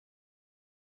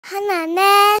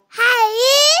하나네. 하이.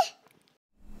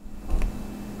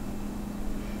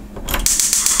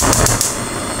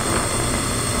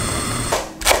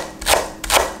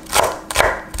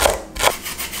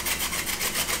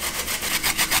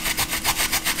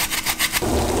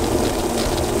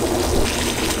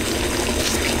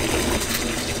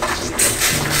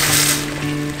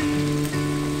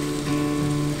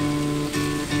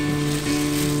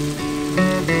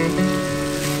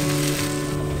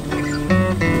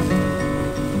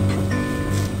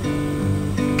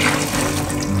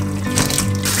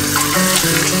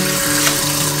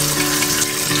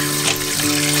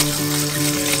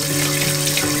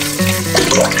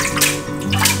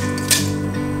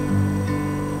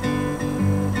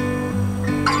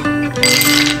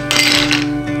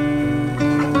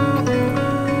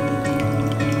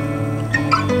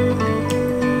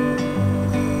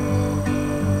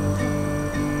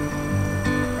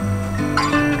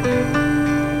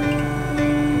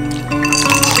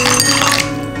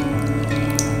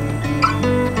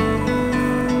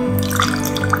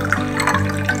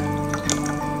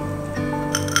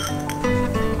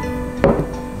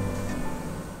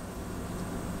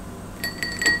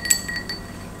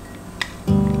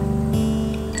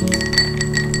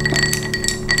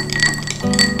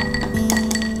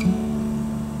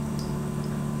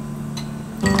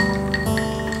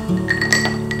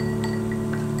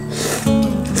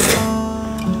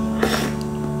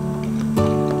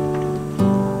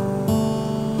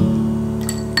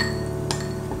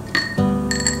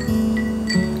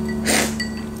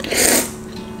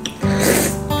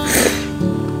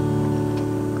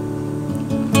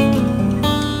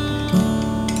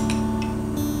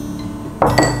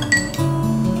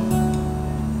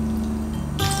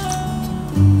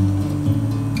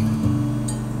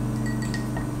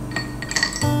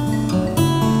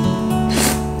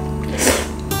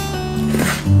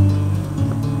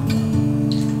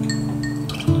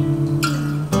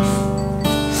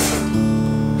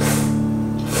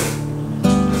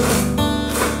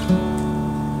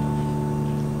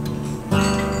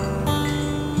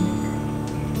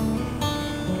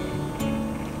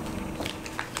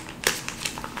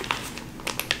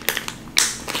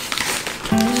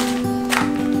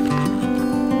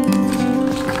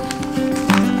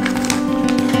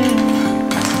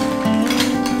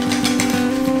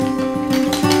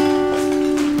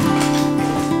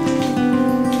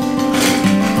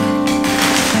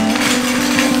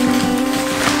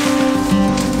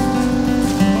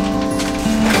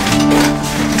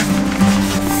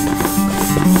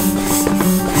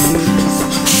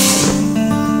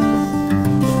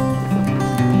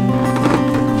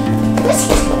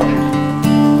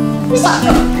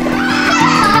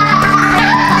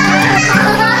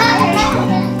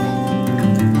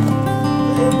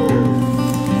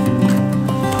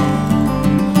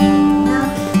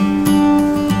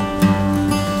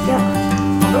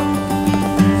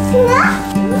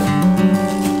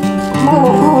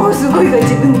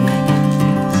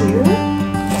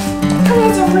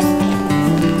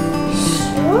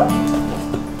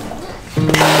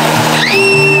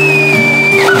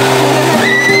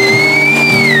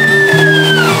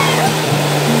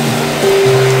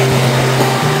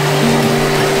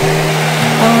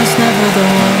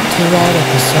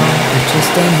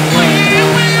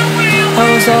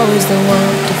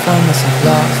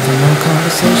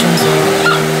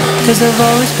 Cause I've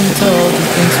always been told that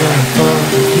things will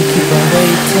unfold if you keep on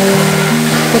waiting.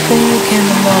 But then you came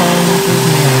along and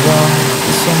proved me wrong.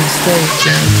 I'm so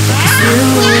mistaken. Cause you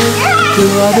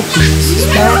glue all the pieces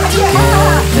back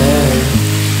together.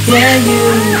 Yeah,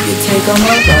 you take all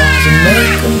my wrongs and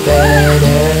make them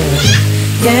better.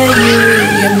 Yeah,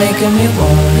 you're making me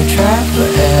wanna try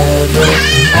forever.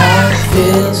 I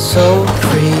feel so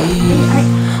free,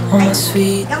 oh my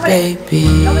sweet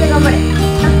baby.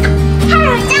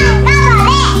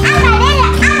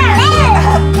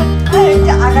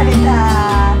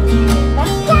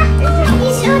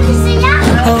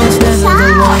 I was never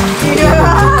the one to give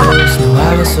up the ghost. No, I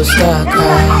was so stuck. I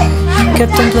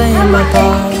kept on playing my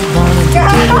part, wanted to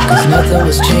get it cause nothing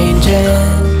was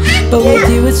changing. But with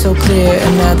you it's so clear,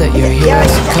 and now that you're here I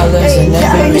see colors in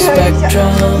every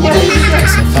spectrum.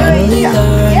 Cause I finally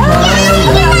learned my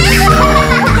lesson.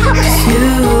 Cause you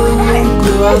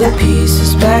glue all the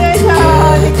pieces back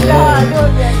together.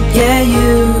 Yeah,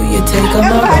 you take all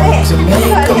my wrongs and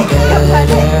make them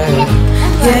better.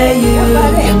 Yeah,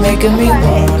 you're making me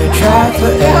wanna try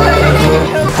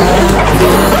forever. I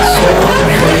feel so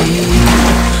free,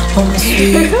 oh my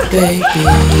sweet baby.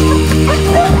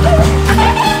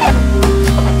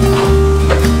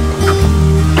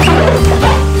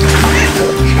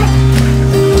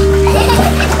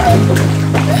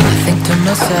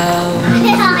 myself,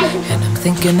 and I'm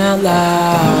thinking out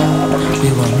loud. We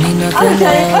won't need nothing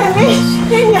else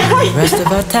the rest of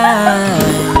our time,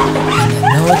 and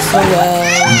I know it so well.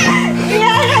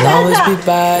 I'll always be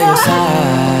by your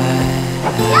side.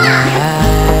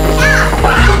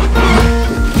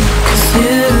 'Cause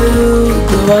you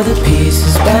glue all the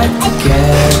pieces back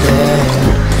together.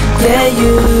 Yeah,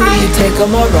 you take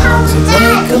all my wrongs and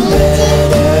make them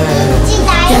better.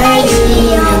 Yeah,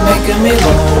 you're making me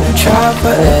wanna try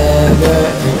forever.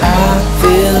 And I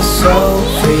feel so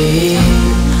free,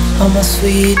 oh my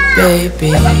sweet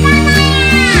baby.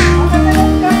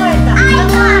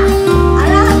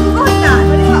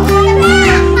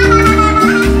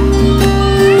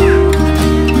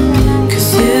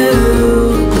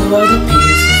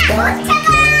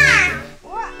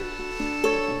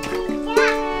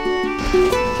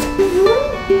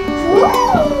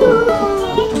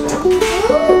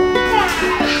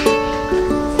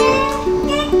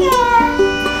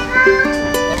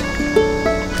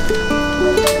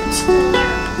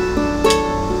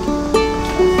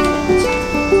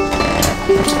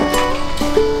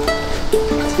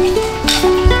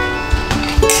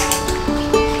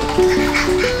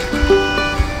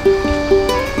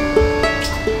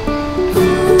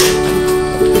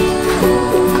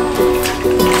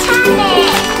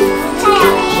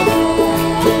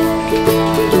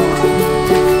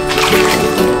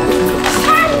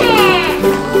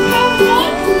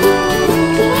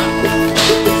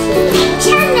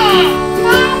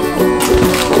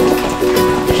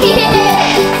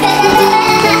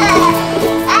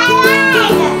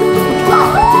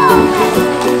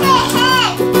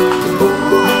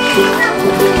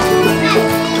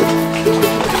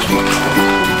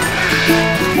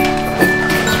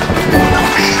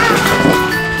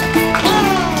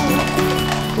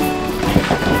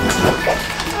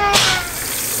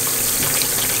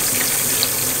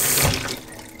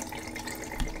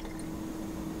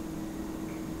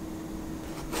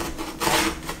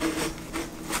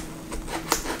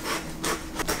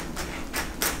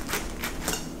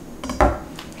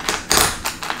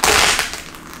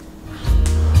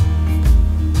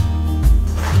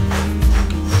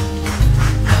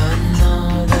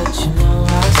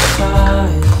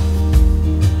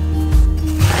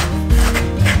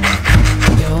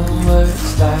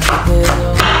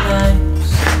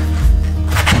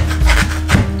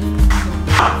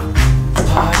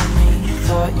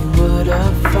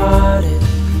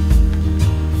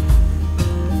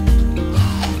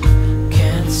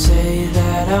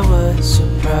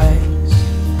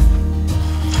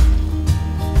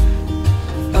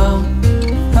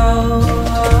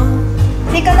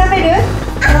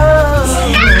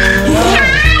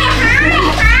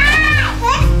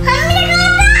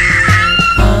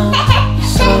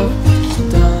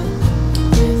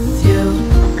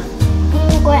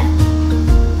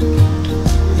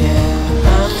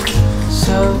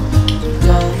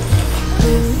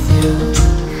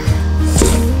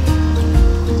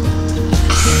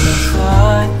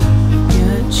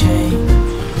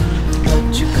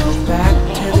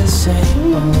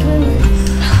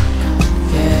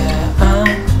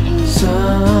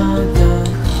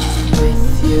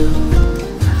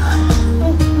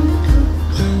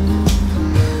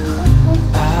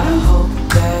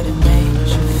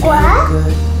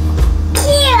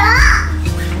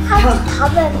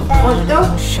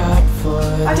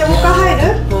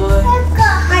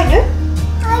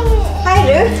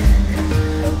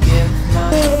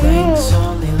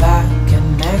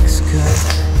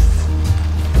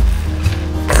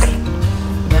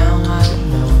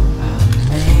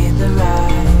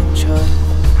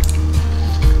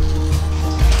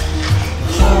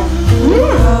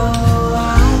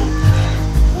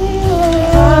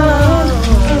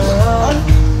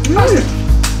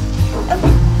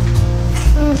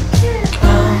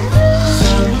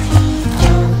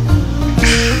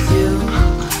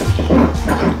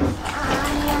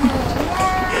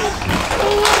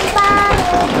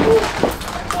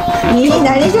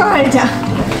 난리 좋아하자.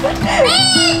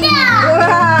 우와.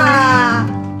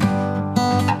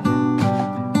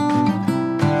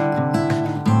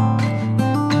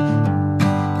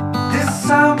 This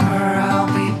summer I'll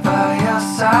be by your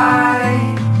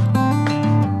side.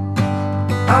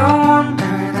 A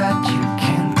wonder that you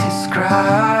can't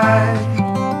describe.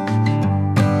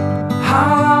 How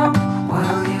long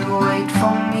will you wait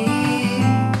for me?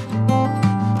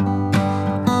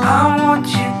 I want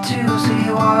you to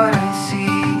see what I see.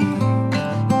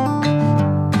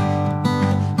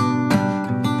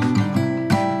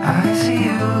 I see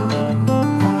you.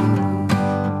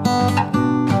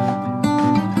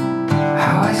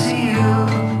 How I see you.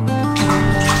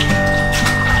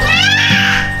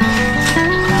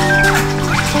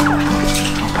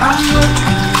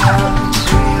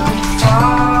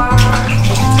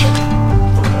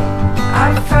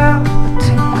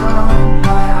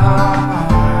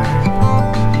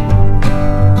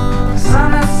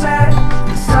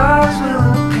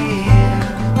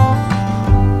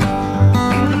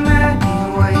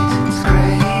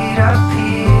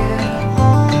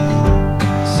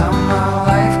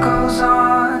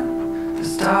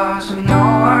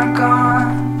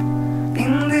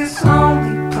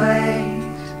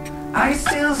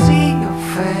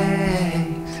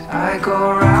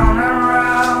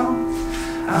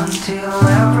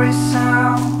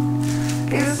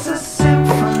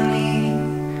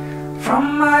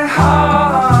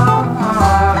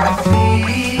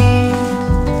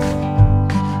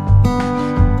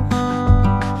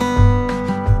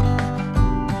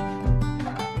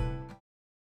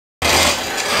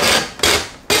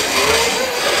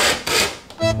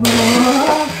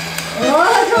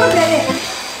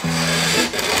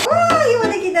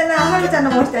 ん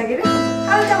のもしてあげる。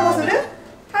はるちゃんもする。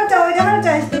はるちゃんおいで、はるち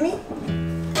ゃんしてみ。よ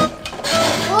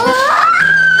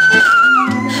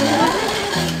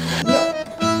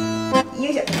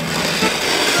いしょ。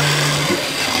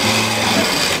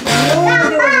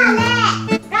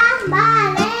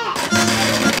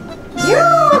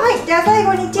はい、じゃあ最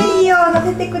後にチェリーを乗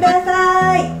せてくだ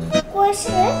さい。こうす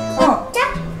る？うん。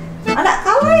あら、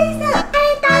かわいいさ。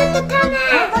食べたね。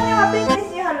あ、種はペンで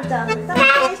すよ、はるちゃん。それペン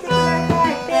してくだ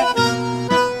さい。ペン。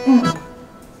うん。